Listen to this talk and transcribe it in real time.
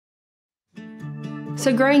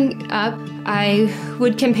So growing up, I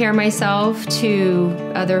would compare myself to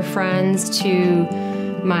other friends, to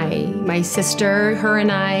my sister. Her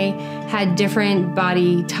and I had different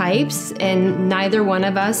body types, and neither one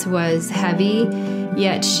of us was heavy,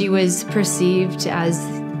 yet she was perceived as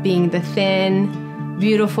being the thin,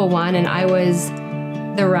 beautiful one, and I was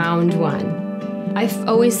the round one. I've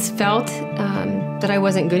always felt that I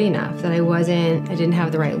wasn't good enough, that I didn't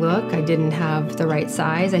have the right look, I didn't have the right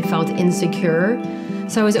size, I felt insecure.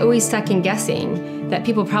 So I was always second guessing that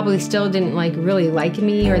people probably still didn't really like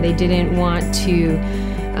me, or they didn't want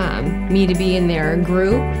me to be in their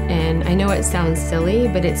group. And I know it sounds silly,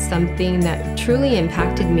 but it's something that truly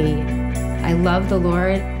impacted me. I love the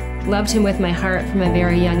Lord, loved Him with my heart from a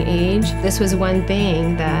very young age. This was one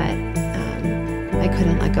thing that I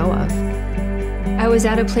couldn't let go of. I was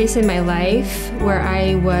at a place in my life where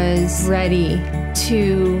I was ready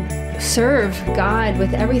to serve God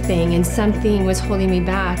with everything, and something was holding me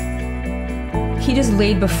back. He just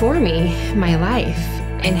laid before me my life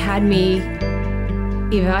and had me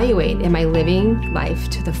evaluate, am I living life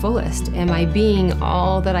to the fullest? Am I being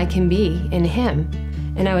all that I can be in Him?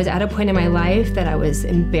 And I was at a point in my life that I was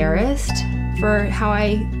embarrassed for how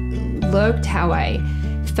I looked, how I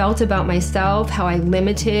felt about myself, how I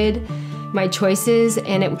limited my choices,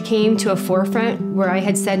 and it came to a forefront where I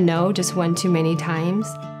had said no just one too many times.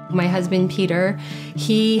 My husband, Peter,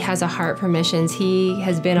 he has a heart for missions. He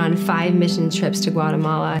has been on 5 mission trips to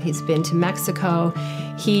Guatemala. He's been to Mexico.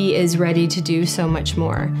 He is ready to do so much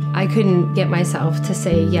more. I couldn't get myself to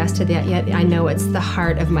say yes to that yet. I know it's the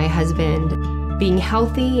heart of my husband. Being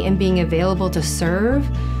healthy and being available to serve,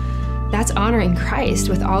 that's honoring Christ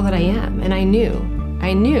with all that I am. And I knew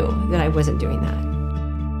that I wasn't doing that.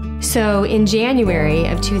 So in January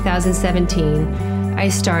of 2017, I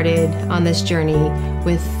started on this journey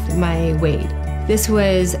with my weight. This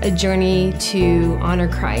was a journey to honor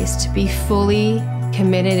Christ, to be fully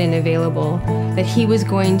committed and available, that He was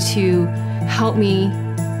going to help me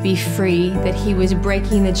be free, that He was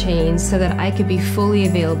breaking the chains so that I could be fully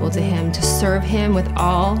available to Him, to serve Him with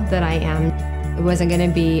all that I am. It wasn't going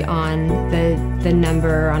to be on the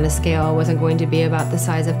number on a scale. It wasn't going to be about the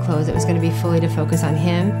size of clothes. It was going to be fully to focus on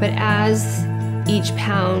Him. But as each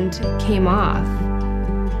pound came off,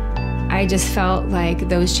 I just felt like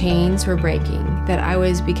those chains were breaking, that I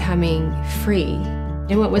was becoming free.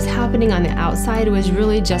 And what was happening on the outside was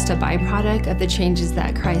really just a byproduct of the changes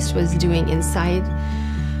that Christ was doing inside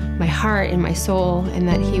my heart and my soul, and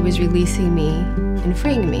that He was releasing me and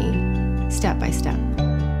freeing me step by step.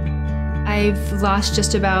 I've lost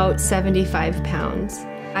just about 75 pounds.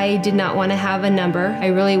 I did not want to have a number. I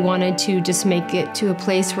really wanted to just make it to a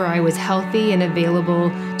place where I was healthy and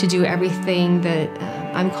available to do everything that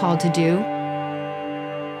I'm called to do.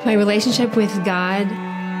 My relationship with God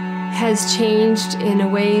has changed in a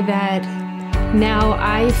way that now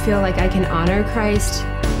I feel like I can honor Christ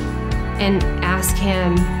and ask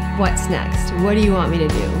Him, what's next? What do you want me to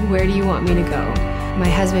do? Where do you want me to go? My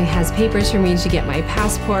husband has papers for me to get my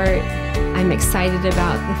passport. I'm excited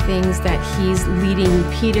about the things that he's leading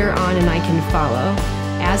Peter on and I can follow.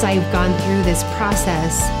 As I've gone through this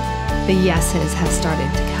process, the yeses have started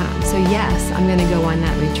to come. So yes, I'm going to go on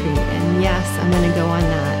that retreat, and yes, I'm going to go on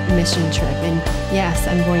that mission trip, and yes,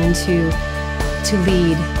 I'm going to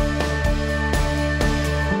lead.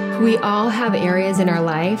 We all have areas in our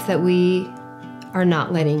life that we are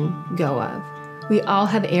not letting go of. We all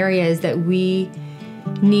have areas that we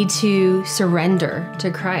need to surrender to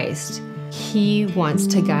Christ. He wants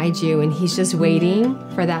to guide you, and He's just waiting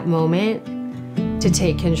for that moment to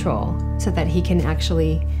take control so that He can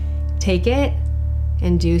actually take it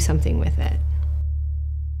and do something with it.